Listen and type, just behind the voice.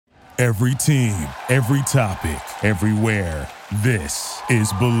Every team, every topic, everywhere. This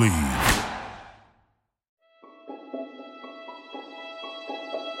is Believe.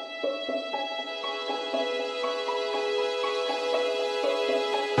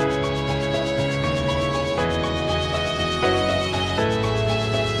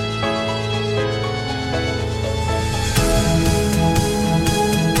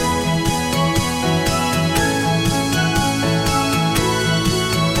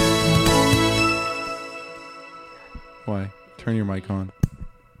 Why? Turn your mic on.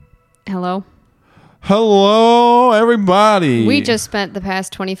 Hello. Hello, everybody. We just spent the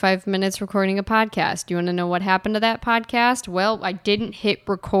past 25 minutes recording a podcast. Do you want to know what happened to that podcast? Well, I didn't hit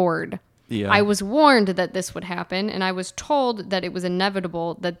record. Yeah. I was warned that this would happen, and I was told that it was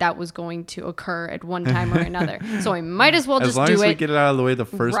inevitable that was going to occur at one time or another. So I might as well just do it. As long as we get it out of the way the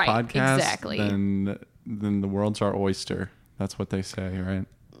first Right, podcast, exactly. then the world's our oyster. That's what they say, right?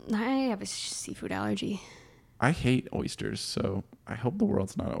 I have a seafood allergy. I hate oysters, so I hope the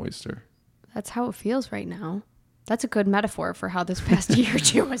world's not an oyster. That's how it feels right now. That's a good metaphor for how this past year or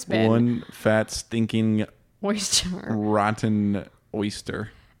two has been. One fat, stinking, oyster. rotten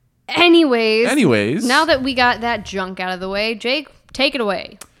oyster. Anyways, now that we got that junk out of the way, Jake, take it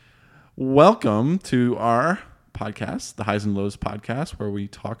away. Welcome to our podcast, the Highs and Lows podcast, where we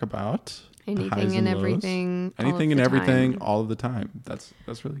talk about anything and everything. Anything and everything all of the time. That's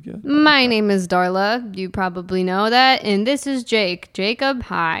really good. My name is Darla. You probably know that. And this is Jake. Jacob,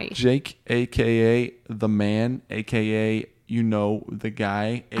 hi. Jake, a.k.a. the man, a.k.a. you know the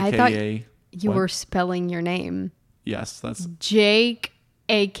guy, a.k.a. I thought you were spelling your name. Yes, that's... Jake,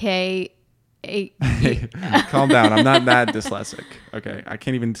 a.k.a. Hey, calm down. I'm not that dyslexic. Okay, I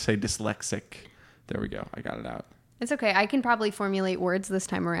can't even say dyslexic. There we go. I got it out. It's okay. I can probably formulate words this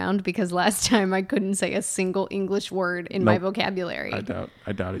time around because last time I couldn't say a single English word in my vocabulary. I doubt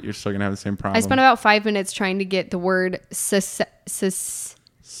it. You're still going to have the same problem. I spent about 5 minutes trying to get the word susceptible.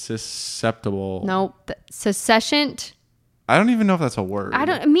 No, secession. I don't even know if that's a word.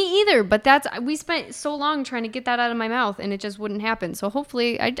 Me either, but we spent so long trying to get that out of my mouth and it just wouldn't happen. So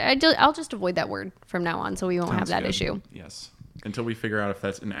hopefully I'll just avoid that word from now on so we won't have that issue. Yes. Until we figure out if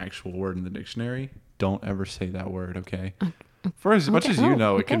that's an actual word in the dictionary, don't ever say that word, okay? For as much as you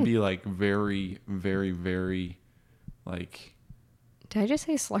know, it can be like very, very, very like... Did I just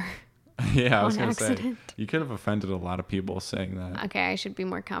say slur? Yeah, I was going to say. Accident. You could have offended a lot of people saying that. Okay, I should be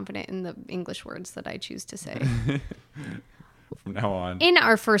more confident in the English words that I choose to say. From now on. In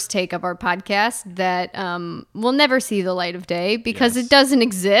our first take of our podcast that will never see the light of day because it doesn't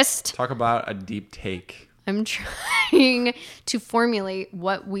exist. Talk about a deep take. I'm trying to formulate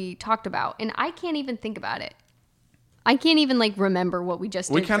what we talked about, and I can't even think about it. I can't even remember what we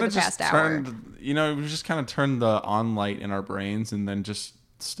just did for the past hour. We just kind of turned the on light in our brains, and then just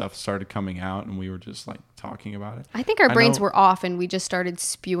stuff started coming out, and we were just talking about it. I think our brains were off, and we just started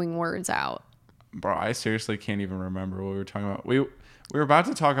spewing words out. Bro, I seriously can't even remember what we were talking about. We were about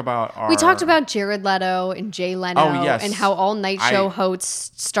to talk about We talked about Jared Leto and Jay Leno and how all night show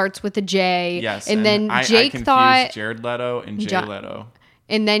hosts starts with a J. Yes. And then Jake I thought Jared Leto and Jay Leto.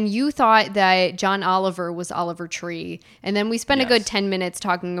 And then you thought that John Oliver was Oliver Tree. And then we spent a good 10 minutes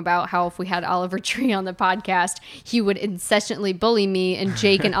talking about how if we had Oliver Tree on the podcast, he would incessantly bully me and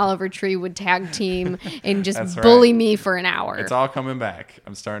Jake and Oliver Tree would tag team and just bully me for an hour. It's all coming back.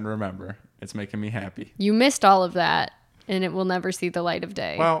 I'm starting to remember. It's making me happy. You missed all of that. And it will never see the light of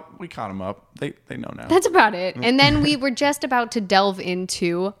day. Well, we caught them up. They know now. That's about it. And then we were just about to delve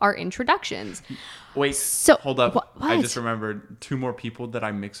into our introductions. Wait, hold up. What? I just remembered 2 more people that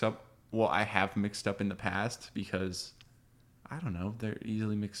I mix up. Well, I have mixed up in the past because, I don't know, they're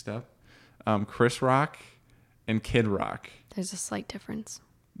easily mixed up. Chris Rock and Kid Rock. There's a slight difference.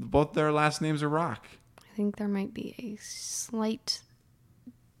 Both their last names are Rock. I think there might be a slight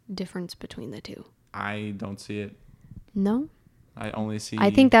difference between the two. I don't see it. No? I only see...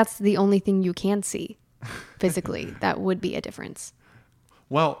 I think that's the only thing you can see physically. That would be a difference.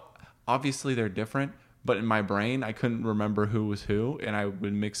 Well, obviously they're different, but in my brain, I couldn't remember who was who, and I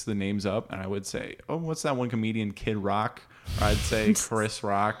would mix the names up, and I would say, oh, what's that one comedian, Kid Rock? Or I'd say Chris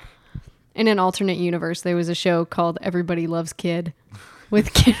Rock. In an alternate universe, there was a show called Everybody Loves Kid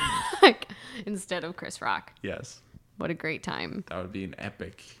with Kid Rock instead of Chris Rock. Yes. What a great time. That would be an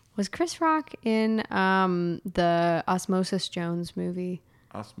epic... Was Chris Rock in the Osmosis Jones movie?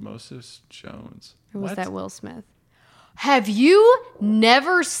 Osmosis Jones. Or was that Will Smith? Have you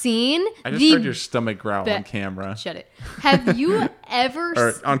never seen I just heard your stomach growl on camera. Shut it. Have you ever...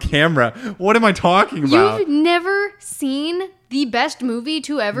 or on camera? What am I talking about? You've never seen the best movie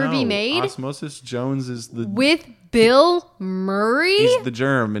to ever be made. Osmosis Jones is with Bill Murray. He's the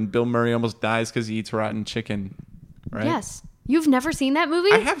germ, and Bill Murray almost dies because he eats rotten chicken. Right? Yes. You've never seen that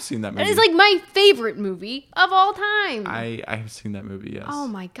movie? I have seen that movie. It is like my favorite movie of all time. I have seen that movie. Yes. Oh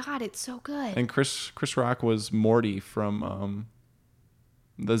my god, it's so good. And Chris Rock was Morty from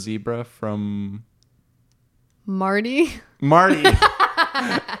the zebra from Marty.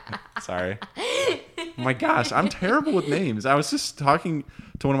 Sorry. My gosh, I'm terrible with names. I was just talking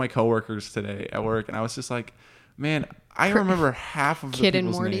to one of my coworkers today at work, and I was just like, man, I remember half of the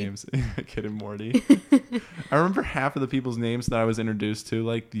people's names. Kid and Morty. I remember half of the people's names that I was introduced to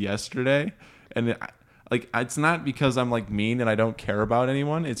like yesterday, and it's not because I'm like mean and I don't care about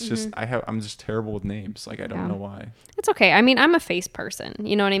anyone. It's just I'm just terrible with names. Like I don't know why. It's okay. I mean, I'm a face person.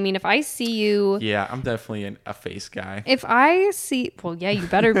 You know what I mean? If I see you, yeah, I'm definitely a face guy. If I see, well, yeah, you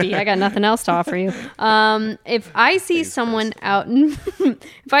better be. I got nothing else to offer you. If I see someone out,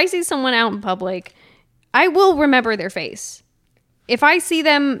 if I see someone out in public, I will remember their face. If I see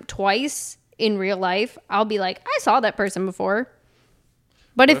them twice in real life, I'll be like, I saw that person before.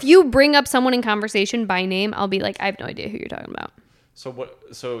 But if you bring up someone in conversation by name, I'll be like, I have no idea who you're talking about.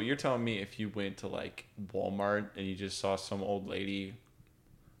 So you're telling me if you went to like Walmart and you just saw some old lady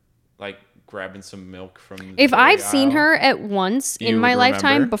like grabbing some milk from if I've seen her at once in my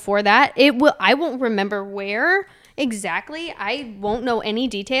lifetime before that, I won't remember where exactly. I won't know any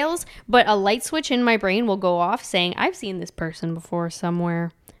details, but a light switch in my brain will go off saying, I've seen this person before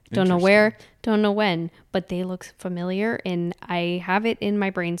somewhere. Don't know where, don't know when, but they look familiar, and I have it in my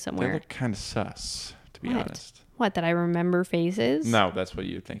brain somewhere. They look kind of sus, to be honest. What, that I remember faces? No, that's what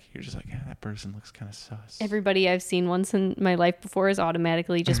you think. You're just like, that person looks kind of sus. Everybody I've seen once in my life before is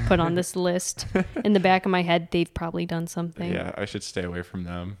automatically just put on this list. In the back of my head, they've probably done something. Yeah, I should stay away from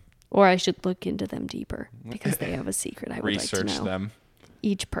them. Or I should look into them deeper, because they have a secret I would like to know. Research them.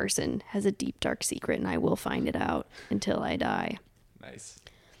 Each person has a deep, dark secret, and I will find it out until I die. Nice.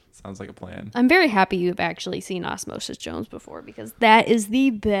 Sounds like a plan. I'm very happy you've actually seen Osmosis Jones before, because that is the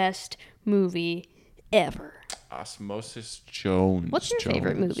best movie ever. Osmosis Jones. What's your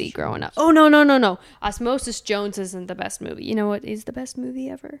favorite movie growing up? Oh, no. Osmosis Jones isn't the best movie. You know what is the best movie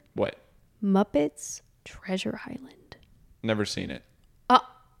ever? What? Muppets Treasure Island. Never seen it.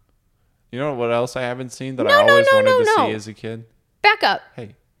 You know what else I haven't seen that I always wanted to see as a kid? Back up.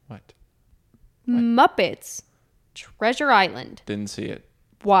 Hey, what? Muppets Treasure Island. Didn't see it.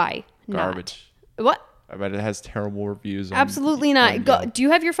 Why? Garbage. Not? What? I bet it has terrible reviews. Absolutely not. Do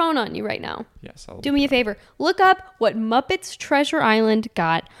you have your phone on you right now? Yes. Do me a favor. Look up what Muppets Treasure Island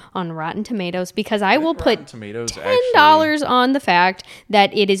got on Rotten Tomatoes, because I will put $10 on the fact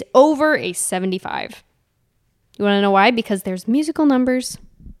that it is over a 75. You want to know why? Because there's musical numbers.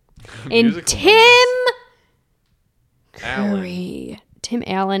 And Tim Curry. Tim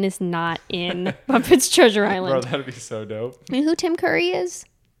Allen is not in Muppets Treasure Island. Bro, that'd be so dope. You know who Tim Curry is?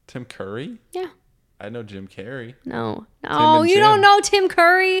 Tim Curry? Yeah. I know Jim Carrey. No, you don't know Tim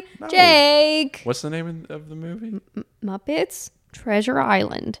Curry. No. Jake. What's the name of the movie? Muppets Treasure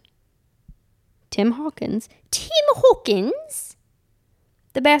Island. Tim Hawkins.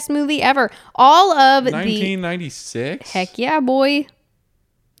 The best movie ever. All of 1996? Heck yeah, boy.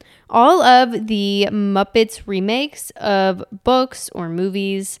 All of the Muppets remakes of books or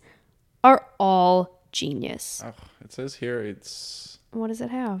movies are all genius. Oh, it says here it's... What does it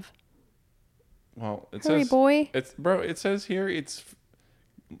have? Well, it Hurry, says... boy. It says here it's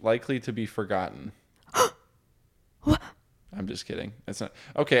likely to be forgotten. What? I'm just kidding. It's not...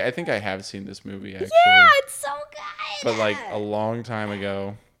 Okay, I think I have seen this movie, actually. Yeah, it's so good. But like a long time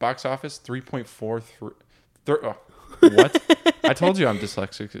ago. Box office, 3.43... What? I told you I'm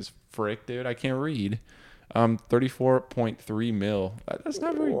dyslexic as frick, dude. I can't read. 34.3 mil. That's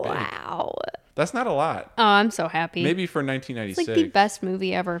not very big. Wow. That's not a lot. Oh, I'm so happy. Maybe for 1996. It's like the best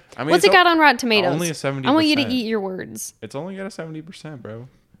movie ever. I mean, what's it got on Rotten Tomatoes? Only a 70%. I want you to eat your words. It's only got a 70%, bro.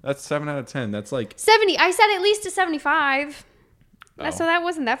 That's 7 out of 10. That's like 70. I said at least a 75. So that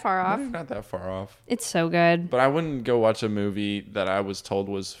wasn't that far off. Not that far off. It's so good. But I wouldn't go watch a movie that I was told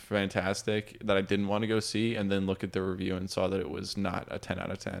was fantastic that I didn't want to go see and then look at the review and saw that it was not a 10 out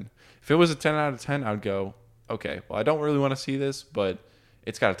of 10. If it was a 10 out of 10, I'd go, okay, well, I don't really want to see this, but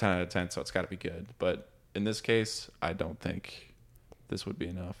it's got a 10 out of 10, so it's got to be good. But in this case, I don't think this would be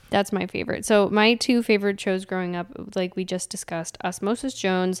enough. That's my favorite. So my two favorite shows growing up, like we just discussed, Osmosis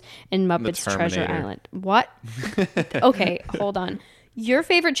Jones and Muppets Treasure Island. What? Okay, hold on. Your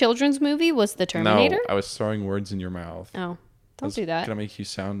favorite children's movie was The Terminator? No, I was throwing words in your mouth. Oh, don't do that. Gonna make you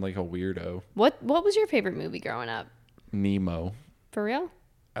sound like a weirdo. What was your favorite movie growing up? Nemo. For real?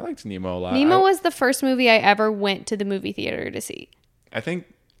 I liked Nemo a lot. Nemo was the first movie I ever went to the movie theater to see. I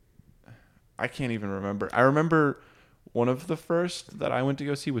can't even remember. I remember one of the first that I went to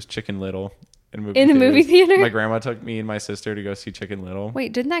go see was Chicken Little in a movie theater. My grandma took me and my sister to go see Chicken Little.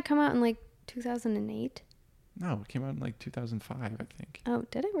 Wait, didn't that come out in like 2008? No, it came out in like 2005, I think. Oh,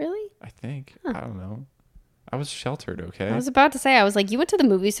 did it really? I think. Huh. I don't know. I was sheltered, okay? I was about to say, I was like, you went to the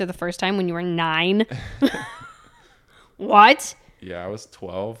movies for the first time when you were 9? What? Yeah, I was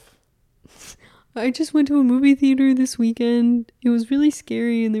 12. I just went to a movie theater this weekend. It was really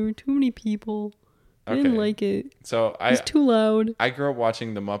scary and there were too many people. I didn't like it. So it was too loud. I grew up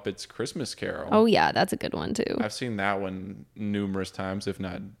watching The Muppets Christmas Carol. Oh, yeah, that's a good one, too. I've seen that one numerous times, if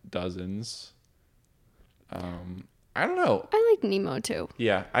not dozens. I don't know. I like Nemo, too.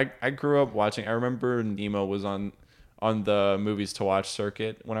 Yeah, I grew up watching. I remember Nemo was on the movies to watch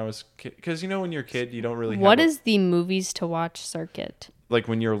circuit when I was kid. Because, when you're a kid, you don't really have... What is the movies to watch circuit? Like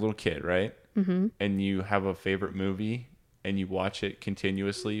when you're a little kid, right? Mm-hmm. And you have a favorite movie and you watch it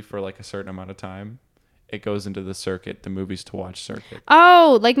continuously for like a certain amount of time. It goes into the circuit, the movies to watch circuit.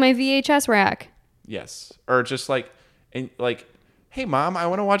 Oh, like my VHS rack. Yes. Or just like, hey, Mom, I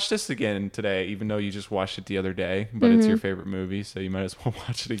want to watch this again today, even though you just watched it the other day, but it's your favorite movie, so you might as well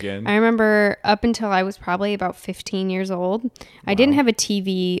watch it again. I remember up until I was probably about 15 years old, I didn't have a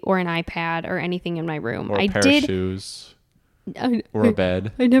TV or an iPad or anything in my room. Or a pair of shoes. Or a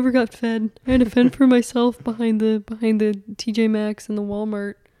bed. I never got fed. I had to fend for myself behind the TJ Maxx and the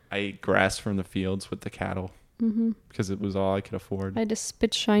Walmart. I ate grass from the fields with the cattle because it was all I could afford. I had to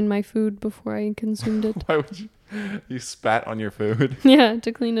spit shine my food before I consumed it. Why would you spat on your food? Yeah,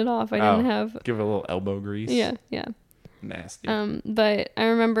 to clean it off. I didn't have... Give it a little elbow grease. Yeah. Nasty. But I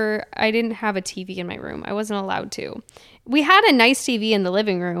remember I didn't have a TV in my room. I wasn't allowed to. We had a nice TV in the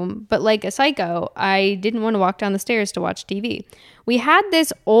living room, but like a psycho, I didn't want to walk down the stairs to watch TV. We had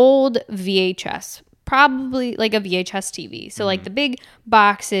this old VHS, probably like a VHS TV. So like the big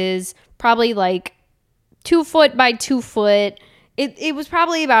boxes, probably like 2 foot by 2 foot. It was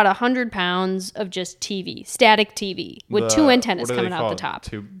probably about 100 pounds of just TV, static TV, with two antennas coming out the top.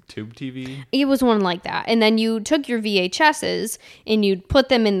 Tube TV? It was one like that. And then you took your VHSs and you'd put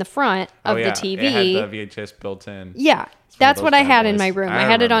them in the front of the TV. It had the VHS built in. Yeah. That's what I had in my room. I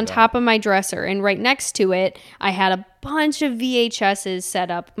had it on top of my dresser. And right next to it, I had a bunch of VHSs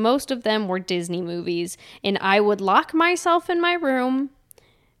set up. Most of them were Disney movies. And I would lock myself in my room.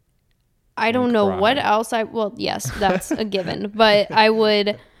 I don't know what else well, yes, that's a given. But I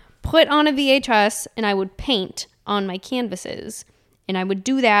would put on a VHS and I would paint on my canvases. And I would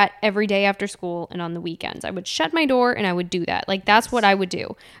do that every day after school and on the weekends. I would shut my door and I would do that. Like, that's what I would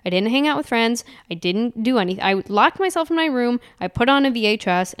do. I didn't hang out with friends. I didn't do anything. I would lock myself in my room. I put on a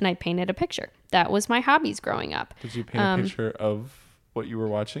VHS and I painted a picture. That was my hobbies growing up. Did you paint a picture of what you were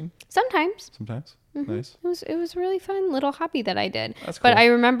watching? Sometimes. Mm-hmm. Nice. It was a really fun little hobby that I did. That's cool. But I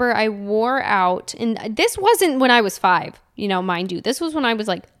remember I wore out, and this wasn't when I was 5, mind you. This was when I was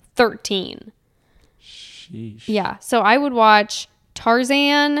like 13. Sheesh. Yeah. So I would watch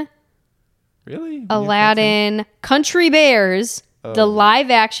Tarzan. Really? Aladdin, Country Bears, the live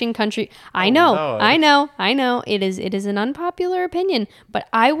action country. I know. It is an unpopular opinion, but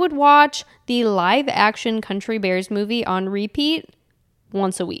I would watch the live action Country Bears movie on repeat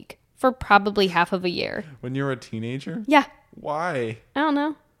once a week for probably half of a year. When you were a teenager? Yeah. Why? I don't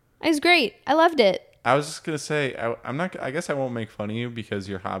know. It was great. I loved it. I was just gonna say I guess I won't make fun of you because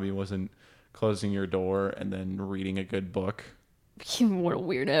your hobby wasn't closing your door and then reading a good book. What a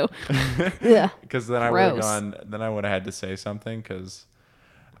weirdo. Yeah. Because then I would have had to say something because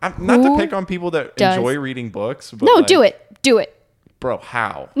I'm not to pick on people that enjoy reading books. But no, do it. Bro,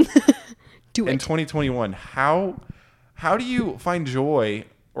 how? Do it. In 2021, how do you find joy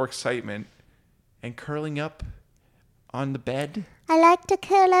or excitement in curling up on the bed? I like to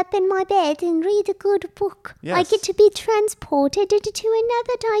curl up in my bed and read a good book. Yes. I get to be transported into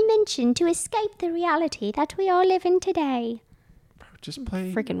another dimension to escape the reality that we all live in today. Just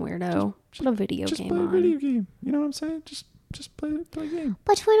play. Freaking weirdo. Put a video game play on. a video game. You know what I'm saying? Just play a game.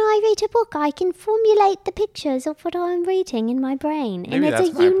 But when I read a book, I can formulate the pictures of what I'm reading in my brain. Maybe and it's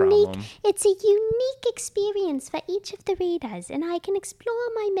problem. It's a unique experience for each of the readers, and I can explore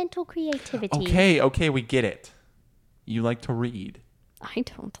my mental creativity. Okay, we get it. You like to read. I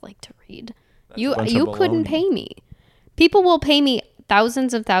don't like to read. That's you couldn't pay me. People will pay me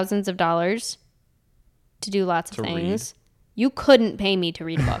thousands of dollars to do lots of things. Read. You couldn't pay me to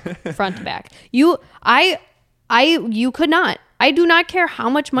read a book front to back. You could not. I do not care how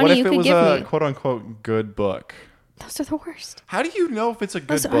much money you could give me. What if it was a quote unquote good book? Those are the worst. How do you know if it's a good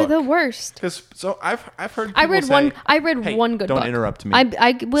book? Those are the worst. Because I've heard people I read hey, one good book. Don't interrupt me.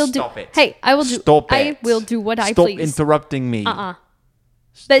 I will do. Stop it. Hey, I will do. Stop it. I will do what I please. Stop interrupting me. Stop.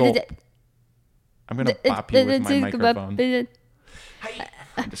 I'm gonna bop you with my microphone. Hey.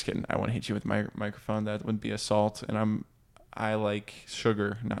 I'm just kidding. I want to hit you with my microphone. That wouldn't be assault. And I like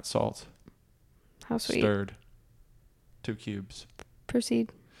sugar, not salt. How sweet. Stirred. 2 cubes.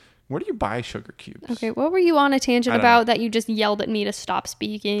 Proceed. Where do you buy sugar cubes? Okay, what were you on a tangent about that you just yelled at me to stop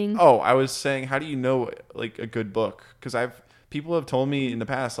speaking? Oh, I was saying, how do you know like a good book? Because people have told me in the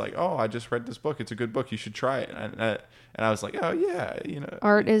past, like, oh, I just read this book. It's a good book. You should try it. And I was like, oh yeah,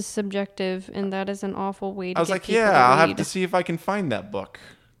 Art is subjective, and that is an awful way to. I was like, yeah, I'll have to see if I can find that book.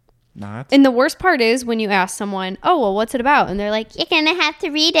 Not. And the worst part is when you ask someone, oh, well, what's it about? And they're like, you're gonna have to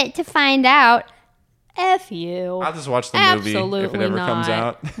read it to find out. F you. I'll just watch the movie if it ever comes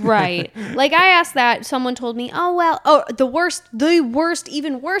out. Right. Like I asked that, someone told me, the worst,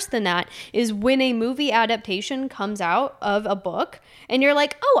 even worse than that is when a movie adaptation comes out of a book and you're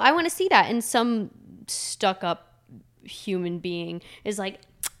like, oh, I want to see that. And some stuck up human being is like,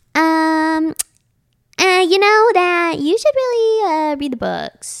 you know that you should really read the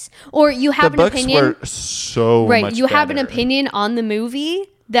books. Or you have an opinion. The books were so much better. You have an opinion on the movie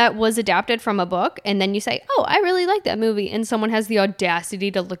that was adapted from a book, and then you say, oh, I really like that movie, and someone has the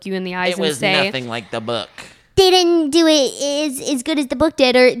audacity to look you in the eyes and say, it was nothing like the book. They didn't do it as good as the book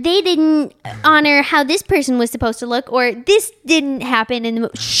did, or they didn't honor how this person was supposed to look, or this didn't happen in the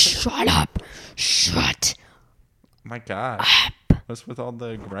movie. Shut up. Shut. My God. What's with all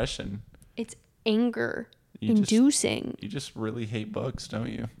the aggression? It's anger inducing. You just really hate books,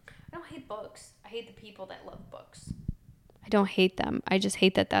 don't you? I don't hate books. I hate the people that love books. I don't hate them. I just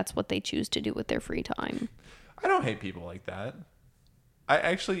hate that that's what they choose to do with their free time. I don't hate people like that.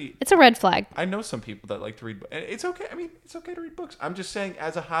 It's a red flag. I know some people that like to read books. It's okay. I mean, it's okay to read books. I'm just saying,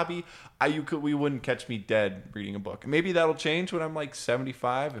 as a hobby, we wouldn't catch me dead reading a book. Maybe that'll change when I'm like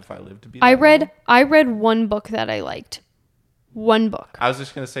 75 if I live to be that long. I read one book that I liked. One book. I was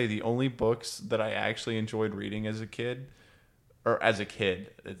just going to say the only books that I actually enjoyed reading as a kid,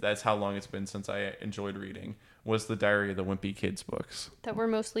 that's how long it's been since I enjoyed reading, was the Diary of the Wimpy Kids books. That were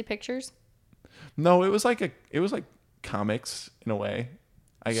mostly pictures? No, it was like comics in a way,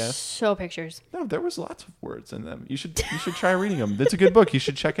 I guess. So pictures. No, there was lots of words in them. You should try reading them. It's a good book. You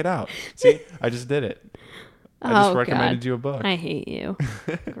should check it out. See, I just did it. I just recommended you a book. I hate you.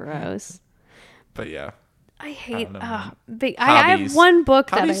 Gross. But yeah. I have one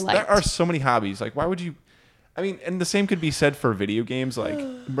book that I like. There are so many hobbies. Like, why would you? I mean, and the same could be said for video games.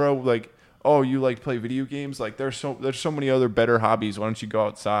 Like, bro, like, oh, you like play video games? Like, there's so many other better hobbies. Why don't you go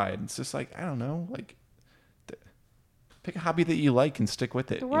outside? It's just like, I don't know. Like, pick a hobby that you like and stick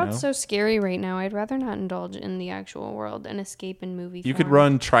with it. The world's so scary right now. I'd rather not indulge in the actual world and escape in movie form. You could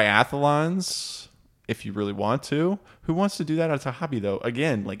run triathlons if you really want to. Who wants to do that as a hobby though?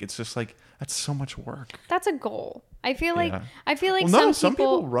 Again, like, it's just like, that's so much work. That's a goal. I feel like some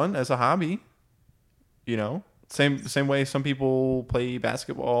people run as a hobby. You know, same way some people play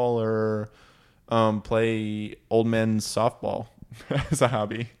basketball or play old men's softball as a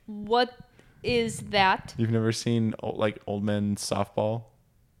hobby. What is that? You've never seen like old men's softball?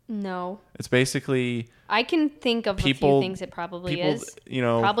 No. It's basically I can think of a few things it probably is. You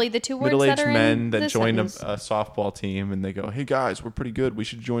know, probably the two words middle-aged that are men in that the join a sentence. softball team and they go, "Hey guys, we're pretty good. We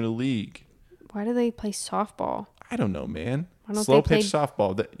should join a league." Why do they play softball? I don't know, man. Why don't Slow they pitch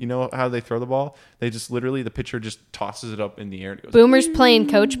softball. You know how they throw the ball? They just literally, the pitcher just tosses it up in the air. And it goes, Boomers playing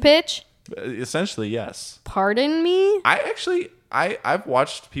coach pitch? Essentially, yes. Pardon me? I've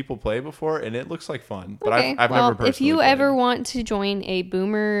watched people play before, and it looks like fun. But okay. I've never personally if you played. ever want to join a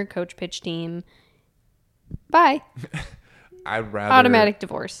boomer coach pitch team, bye. Automatic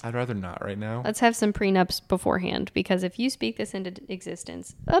divorce. I'd rather not right now. Let's have some prenups beforehand, because if you speak this into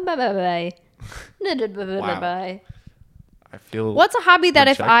existence, bye. Wow. I feel. What's a hobby that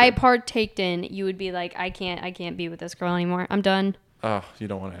rejected. if I partaked in, you would be like, I can't be with this girl anymore. I'm done. Oh, you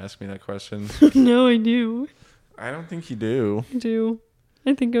don't want to ask me that question. No, I do. I don't think you do. I do.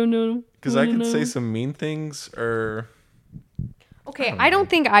 I think I know. Because I could say some mean things or. Okay, I don't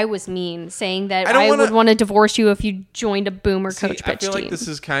think I was mean saying that I would want to divorce you if you joined a boomer coach pitch team. I feel like this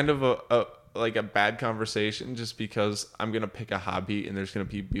is kind of a bad conversation just because I'm going to pick a hobby and there's going to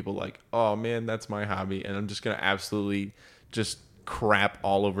be people like, oh man, that's my hobby. And I'm just going to absolutely just crap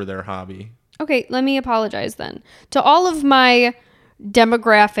all over their hobby. Okay, let me apologize then. To all of my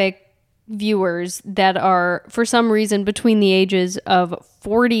demographic viewers that are, for some reason, between the ages of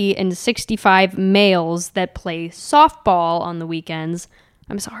 40 and 65 males that play softball on the weekends,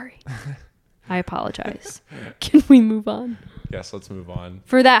 I'm sorry. I apologize. Can we move on? Yes, let's move on.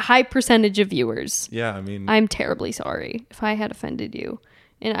 For that high percentage of viewers. Yeah, I mean, I'm terribly sorry if I had offended you.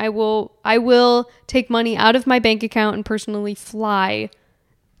 And I will take money out of my bank account and personally fly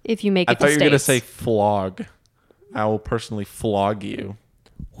if you make it to States. I thought you were going to say flog. I will personally flog you.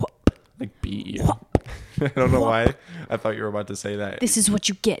 Whoop. Like beat you. I don't know why. I thought you were about to say that. This is what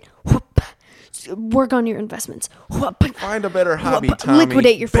you get. Whoop. Work on your investments. Whoop. Find a better hobby, Tommy.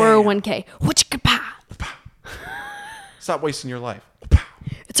 Liquidate your 401k. Stop wasting your life.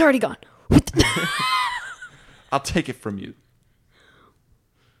 It's already gone. I'll take it from you.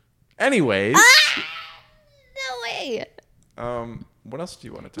 Anyways. No way. What else do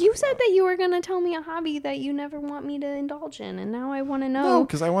you want to talk about? You said that you were going to tell me a hobby that you never want me to indulge in, and now I want to know. No,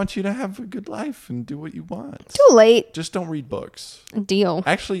 because I want you to have a good life and do what you want. Too late. Just don't read books. Deal.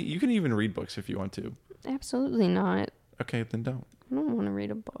 Actually, you can even read books if you want to. Absolutely not. Okay, then don't. I don't want to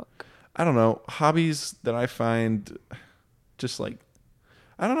read a book. I don't know. Hobbies that I find just like,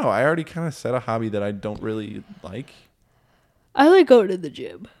 I don't know. I already kind of said a hobby that I don't really like. I like going to the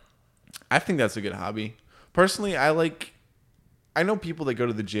gym. I think that's a good hobby. Personally, I know people that go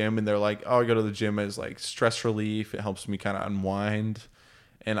to the gym and they're like, oh, I go to the gym as like stress relief. It helps me kind of unwind.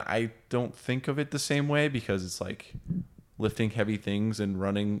 And I don't think of it the same way because it's like lifting heavy things and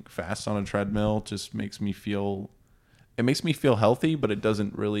running fast on a treadmill just makes me feel healthy, but it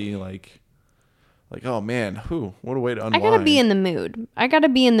doesn't really like, oh man, what a way to unwind. I gotta be in the mood. I gotta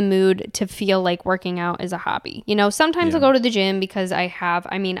be in the mood to feel like working out is a hobby. You know, sometimes I'll go to the gym because I have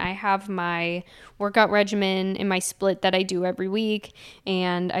my workout regimen and my split that I do every week.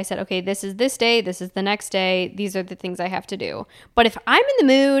 And I said, okay, this is this day, this is the next day. These are the things I have to do. But if I'm in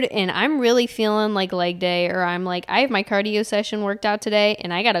the mood and I'm really feeling like leg day, or I'm like, I have my cardio session worked out today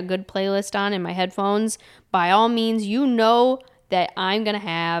and I got a good playlist on in my headphones, by all means, you know that I'm going to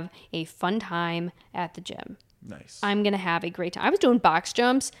have a fun time at the gym. Nice. I'm going to have a great time. I was doing box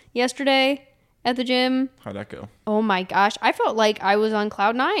jumps yesterday at the gym. How'd that go? Oh my gosh. I felt like I was on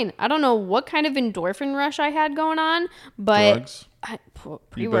cloud 9. I don't know what kind of endorphin rush I had going on, but drugs?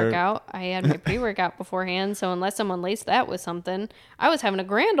 Pre-workout. I had my pre-workout beforehand, so unless someone laced that with something, I was having a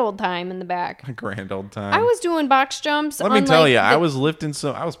grand old time in the back. A grand old time. I was doing box jumps. Let me tell you, I was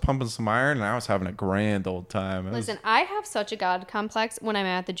pumping some iron, and I was having a grand old time. Listen, I have such a God complex when I'm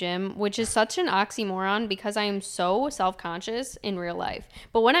at the gym, which is such an oxymoron because I am so self-conscious in real life.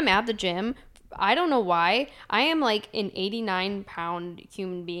 But when I'm at the gym, I don't know why, I am like an 89-pound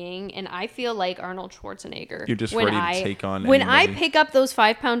human being, and I feel like Arnold Schwarzenegger. You're just ready to take on When anybody. I pick up those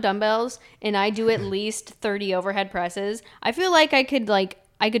 5-pound dumbbells and I do at least 30 overhead presses, I feel like I could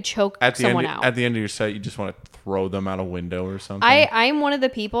choke someone out. At the end of your set, you just want to throw them out a window or something. I'm one of the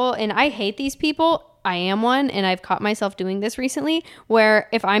people, and I hate these people. I am one, and I've caught myself doing this recently, where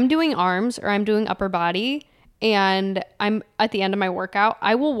if I'm doing arms or I'm doing upper body, and I'm at the end of my workout,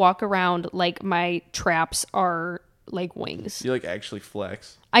 I will walk around like my traps are like wings. You like actually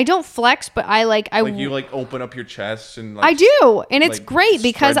flex. I don't flex, but you like open up your chest and like, I do, and it's like, great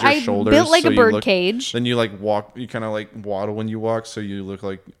because I built like a bird cage. Then you like walk, you kind of like waddle when you walk, so you look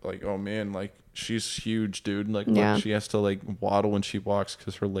like oh man, like she's huge, dude. Like look, she has to like waddle when she walks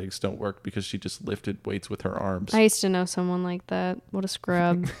because her legs don't work because she just lifted weights with her arms. I used to know someone like that. What a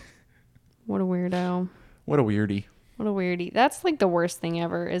scrub. What a weirdo. What a weirdie. What a weirdie. That's like the worst thing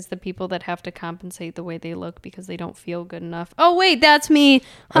ever is the people that have to compensate the way they look because they don't feel good enough. Oh, wait, that's me.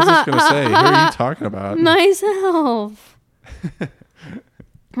 I was just going to say, who are you talking about? Myself.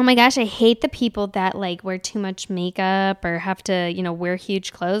 Oh my gosh, I hate the people that like wear too much makeup or have to, wear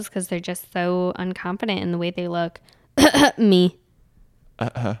huge clothes because they're just so unconfident in the way they look. Me.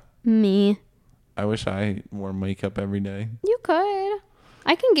 Me. I wish I wore makeup every day. You could.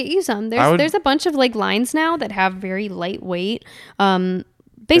 I can get you some. There's a bunch of like lines now that have very lightweight,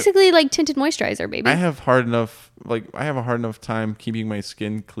 basically like tinted moisturizer, baby. I have a hard enough time keeping my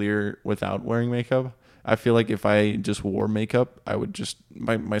skin clear without wearing makeup. I feel like if I just wore makeup, I would just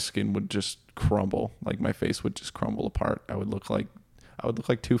my skin would just crumble. Like my face would just crumble apart. I would look like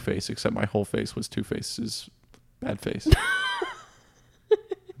Two-Face, except my whole face was Two-Face's bad face.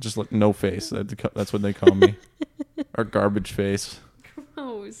 Just like no face. That's what they call me. Or garbage face.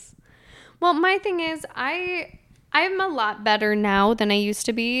 Gross. Well, my thing is I'm a lot better now than I used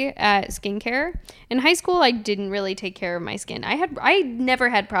to be at skincare. In high school, I didn't really take care of my skin. I never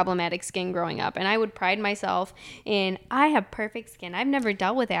had problematic skin growing up, and I would pride myself in I have perfect skin. I've never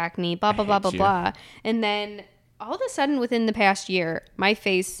dealt with acne, blah, blah, blah, blah, blah. And then all of a sudden within the past year, my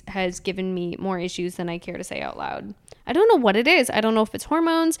face has given me more issues than I care to say out loud. I don't know what it is. I don't know if it's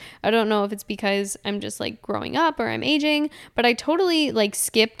hormones. I don't know if it's because I'm just like growing up or I'm aging, but I totally like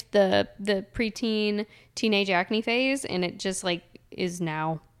skipped the preteen teenage acne phase, and it just like is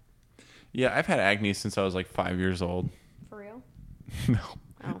now. Yeah, I've had acne since I was like 5 years old. For real? No.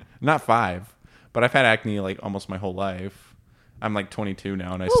 Oh. Not 5, but I've had acne like almost my whole life. I'm like 22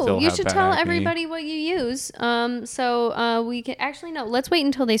 now, and I still have you should bad tell acne. everybody what you use. So we can actually no. Let's wait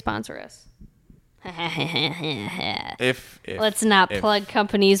until they sponsor us. Let's not plug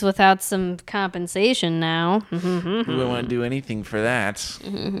companies without some compensation now. We don't want to do anything for that.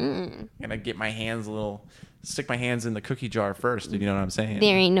 Gonna get my hands stick my hands in the cookie jar first, if you know what I'm saying.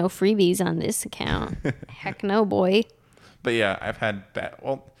 There ain't no freebies on this account. Heck no, boy. But yeah, I've had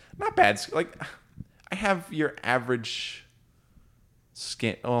not bad, like I have your average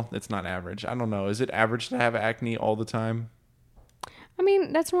skin. Oh, it's not average. I don't know. Is it average to have acne all the time? I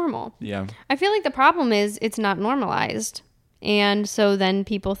mean, that's normal. Yeah. I feel like the problem is it's not normalized. And so then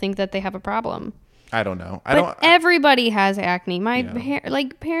people think that they have a problem. I don't know. Everybody has acne. My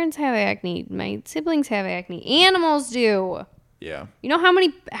parents have acne. My siblings have acne. Animals do. Yeah. You know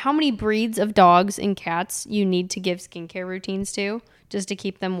how many breeds of dogs and cats you need to give skincare routines to just to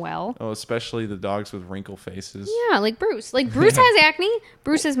keep them well? Oh, especially the dogs with wrinkle faces. Yeah, like Bruce. Like Bruce has acne.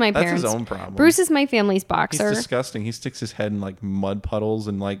 Bruce is my parents. That's his own problem. Bruce is my family's boxer. He's disgusting. He sticks his head in like mud puddles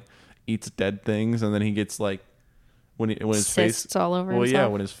and like eats dead things, and then he gets like when his cysts face all over well, himself. yeah,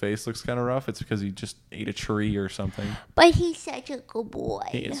 when his face looks kind of rough, it's because he just ate a tree or something. But he's such a good boy.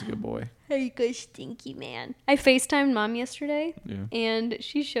 He is a good boy. Hey, good stinky man. I FaceTimed Mom yesterday, yeah, and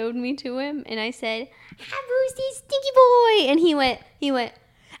she showed me to him, and I said, "Hi, Brucey, stinky boy," and he went. He like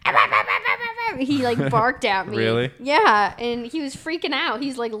barked at me. Really? Yeah, and he was freaking out.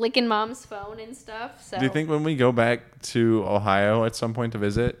 He's like licking Mom's phone and stuff. So. Do you think when we go back to Ohio at some point to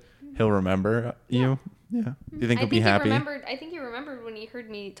visit, he'll remember you? Yeah. Do you think he'll be happy? I think he remembered when he heard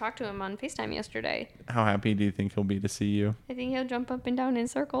me talk to him on FaceTime yesterday. How happy do you think he'll be to see you? I think he'll jump up and down in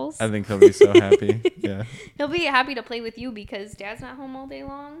circles. I think he'll be so happy. Yeah. He'll be happy to play with you because Dad's not home all day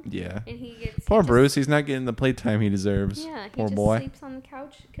long. Yeah. And Poor Bruce, he's not getting the playtime he deserves. Yeah. Poor just boy. Sleeps on the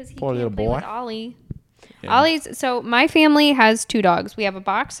couch because he Poor can't little play boy. with Ollie. Yeah. So my family has 2 dogs. We have a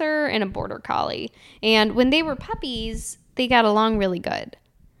boxer and a border collie. And when they were puppies, they got along really good.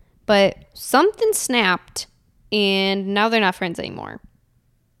 But something snapped, and now they're not friends anymore.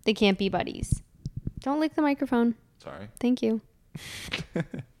 They can't be buddies. Don't lick the microphone. Sorry. Thank you.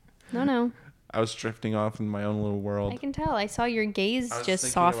 No. I was drifting off in my own little world. I can tell. I saw your gaze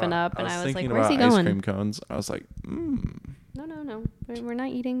just soften up, and I was like, where's he going? Ice cream cones. I was like, No. We're not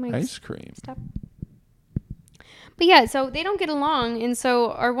eating my ice cream. Stop. But yeah, so they don't get along, and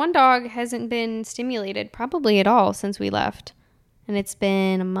so our one dog hasn't been stimulated probably at all since we left. And it's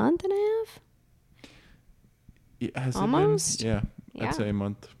been a month and a half? Yeah, has almost? It been? Yeah. I'd say a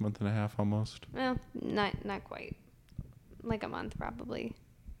month and a half almost. Well, not quite. Like a month probably.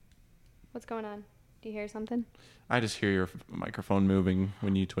 What's going on? Do you hear something? I just hear your microphone moving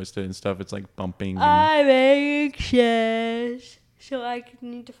when you twist it and stuff. It's like bumping. I'm anxious. So I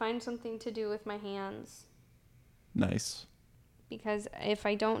need to find something to do with my hands. Nice. Because if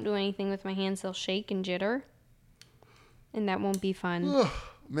I don't do anything with my hands, they'll shake and jitter. And that won't be fun. Oh,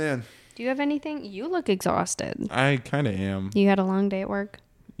 man. Do you have anything? You look exhausted. I kind of am. You had a long day at work?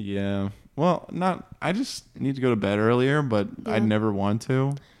 Yeah. Well, I just need to go to bed earlier, but I never want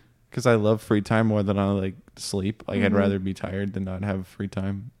to. Because I love free time more than I like sleep. Like, I'd rather be tired than not have free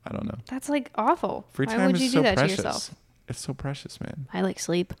time. I don't know. That's like awful. Free time Why would is you so do that precious. to yourself? It's so precious, man. I like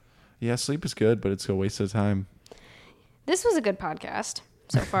sleep. Yeah, sleep is good, but it's a waste of time. This was a good podcast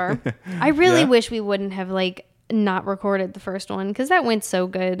so far. I really wish we wouldn't have like not recorded the first one because that went so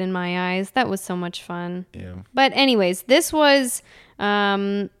good in my eyes. That was so much fun. Yeah. But anyways, this was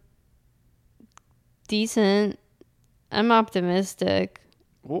decent. I'm optimistic.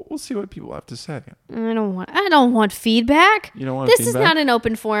 We'll see what people have to say. I don't want feedback. You don't want this feedback? Is not an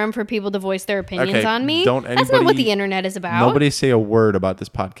open forum for people to voice their opinions on me. That's not what the internet is about. Nobody say a word about this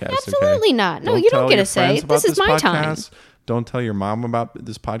podcast. Absolutely not. No, you don't get a say. This is my time. Don't tell your mom about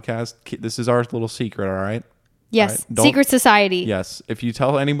this podcast. This is our little secret, all right? Yes, all right? Secret society. Yes. If you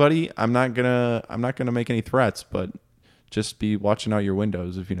tell anybody, I'm not gonna make any threats, but just be watching out your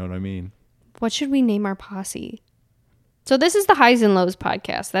windows, if you know what I mean. What should we name our posse? So this is the Highs and Lows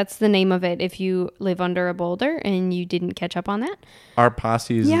podcast. That's the name of it if you live under a boulder and you didn't catch up on that. Our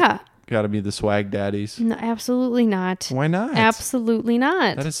posse's got to be the Swag Daddies. No, absolutely not. Why not? Absolutely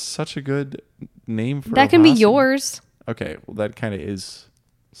not. That is such a good name for that can be yours. Okay, well, that kind of is.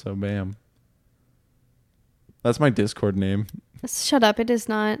 So, bam. That's my Discord name. Shut up. It is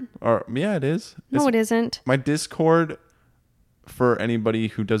not. Or yeah, it is. No, it isn't. My Discord, for anybody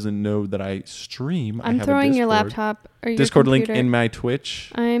who doesn't know that I stream, I'm throwing your laptop or your Discord computer. link in my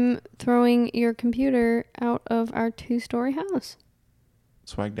Twitch. I'm throwing your computer out of our 2-story house.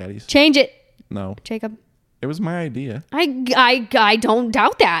 Swag Daddies. Change it. No. Jacob. It was my idea. I don't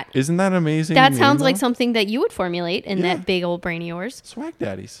doubt that. Isn't that amazing? That sounds like something that you would formulate in that big old brain of yours. Swag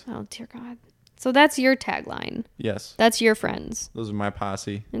Daddies. Oh, dear God. So that's your tagline. Yes. That's your friends. Those are my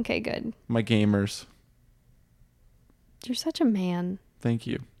posse. Okay, good. My gamers. You're such a man. Thank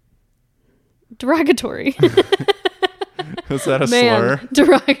you. Derogatory. Was that a slur?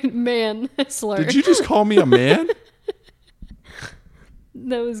 Man slur. Did you just call me a man?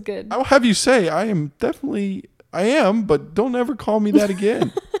 That was good. I'll have you say I am, but don't ever call me that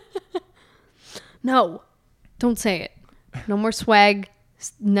again. No. Don't say it. No more swag.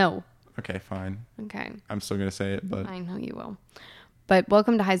 No. Okay, fine. Okay. I'm still going to say it, but I know you will. But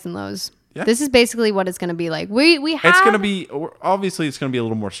welcome to Highs and Lows. Yeah. This is basically what it's going to be like. We have... It's going to be, obviously it's going to be a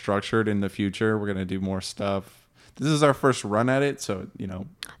little more structured in the future. We're going to do more stuff. This is our first run at it, so,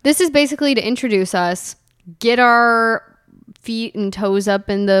 This is basically to introduce us, get our feet and toes up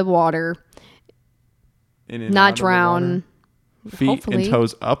in the water, not drown. Feet hopefully. and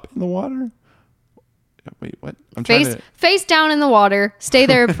toes up in the water? Wait, what? Face down in the water. Stay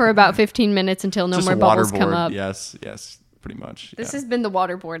there for about 15 minutes until no more bubbles come up. Yes, pretty much. This has been the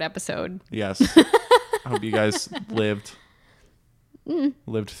waterboard episode. Yes. I hope you guys lived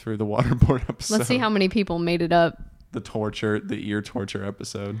through the waterboard episode. Let's see how many people made it up. The ear torture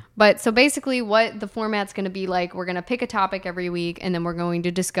episode. But so basically what the format's going to be like, we're going to pick a topic every week and then we're going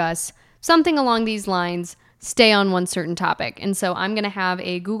to discuss something along these lines, stay on one certain topic. And so I'm going to have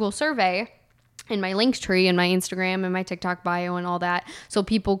a Google survey in my links tree and my Instagram and my TikTok bio and all that. So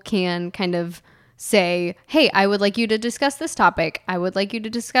people can kind of say, hey, I would like you to discuss this topic. I would like you to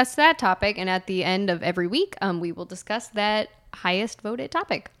discuss that topic. And at the end of every week, we will discuss that highest voted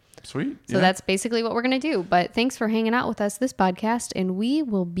topic. Sweet. So that's basically what we're going to do. But thanks for hanging out with us this podcast. And we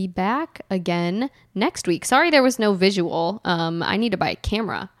will be back again next week. Sorry there was no visual. I need to buy a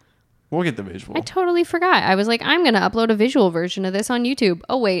camera. We'll get the visual. I totally forgot. I was like, I'm going to upload a visual version of this on YouTube.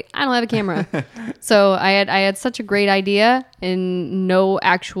 Oh, wait, I don't have a camera. So I had such a great idea and no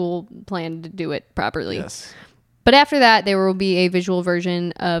actual plan to do it properly. Yes. But after that, there will be a visual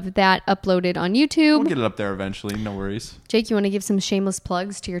version of that uploaded on YouTube. We'll get it up there eventually. No worries. Jake, you want to give some shameless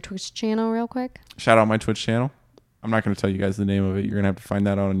plugs to your Twitch channel real quick? Shout out my Twitch channel. I'm not going to tell you guys the name of it. You're going to have to find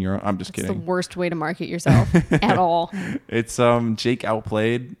that out on your own. I'm just kidding. It's the worst way to market yourself at all. It's Jake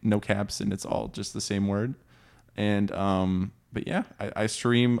Outplayed, no caps, and it's all just the same word. And but yeah, I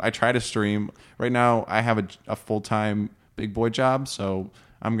stream. I try to stream. Right now, I have a full-time big boy job, so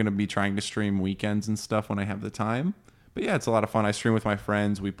I'm going to be trying to stream weekends and stuff when I have the time. But yeah, it's a lot of fun. I stream with my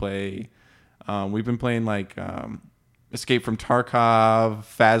friends. We play. We've been playing like Escape from Tarkov,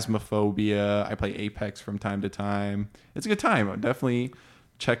 Phasmophobia. I play Apex from time to time. It's a good time. Definitely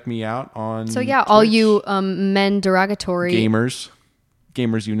check me out on So yeah, Twitch. all you men derogatory Gamers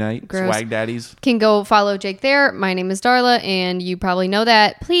Unite, Gross. Swag Daddies. can go follow Jake there. My name is Darla, and you probably know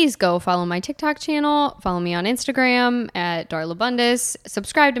that. Please go follow my TikTok channel. Follow me on Instagram at Darla Bundus.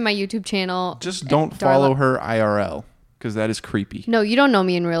 Subscribe to my YouTube channel. Just don't follow her IRL, because that is creepy. No, you don't know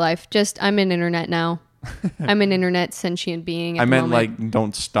me in real life. Just I'm an internet now. I'm an internet sentient being. At I the meant moment. like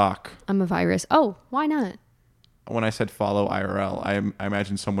don't stalk. I'm a virus. Oh, why not? When I said follow IRL, I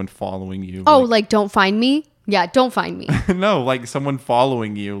imagine someone following you. Oh, like don't find me? Yeah, don't find me. No, like someone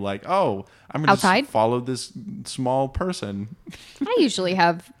following you. Like, oh, I'm gonna Outside? just follow this small person. I usually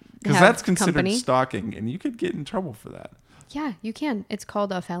have Because that's considered company. stalking, and you could get in trouble for that. Yeah, you can. It's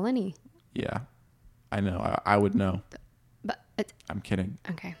called a felony. Yeah, I know. I would know. But I'm kidding.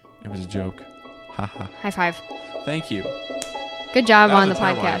 okay. It was a joke. Haha. High five. Thank you. Good job That was on the a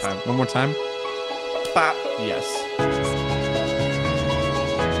terrible high podcast. five. One more time. Bop. Yes.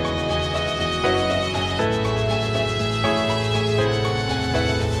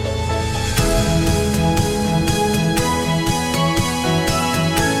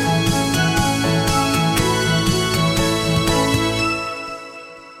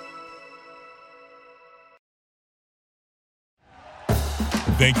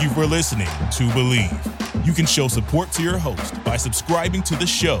 Thank you for listening to Believe. You can show support to your host by subscribing to the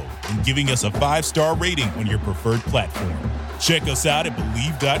show and giving us a 5-star rating on your preferred platform. Check us out at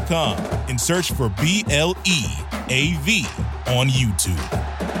Believe.com and search for BLEAV on YouTube.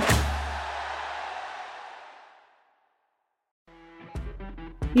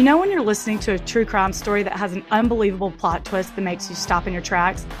 You know when you're listening to a true crime story that has an unbelievable plot twist that makes you stop in your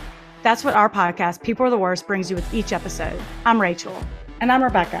tracks? That's what our podcast, People Are the Worst, brings you with each episode. I'm Rachel. And I'm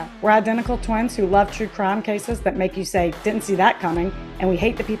Rebecca. We're identical twins who love true crime cases that make you say, didn't see that coming, and we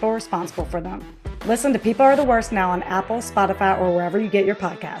hate the people responsible for them. Listen to People Are the Worst now on Apple, Spotify, or wherever you get your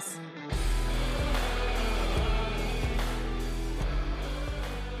podcasts.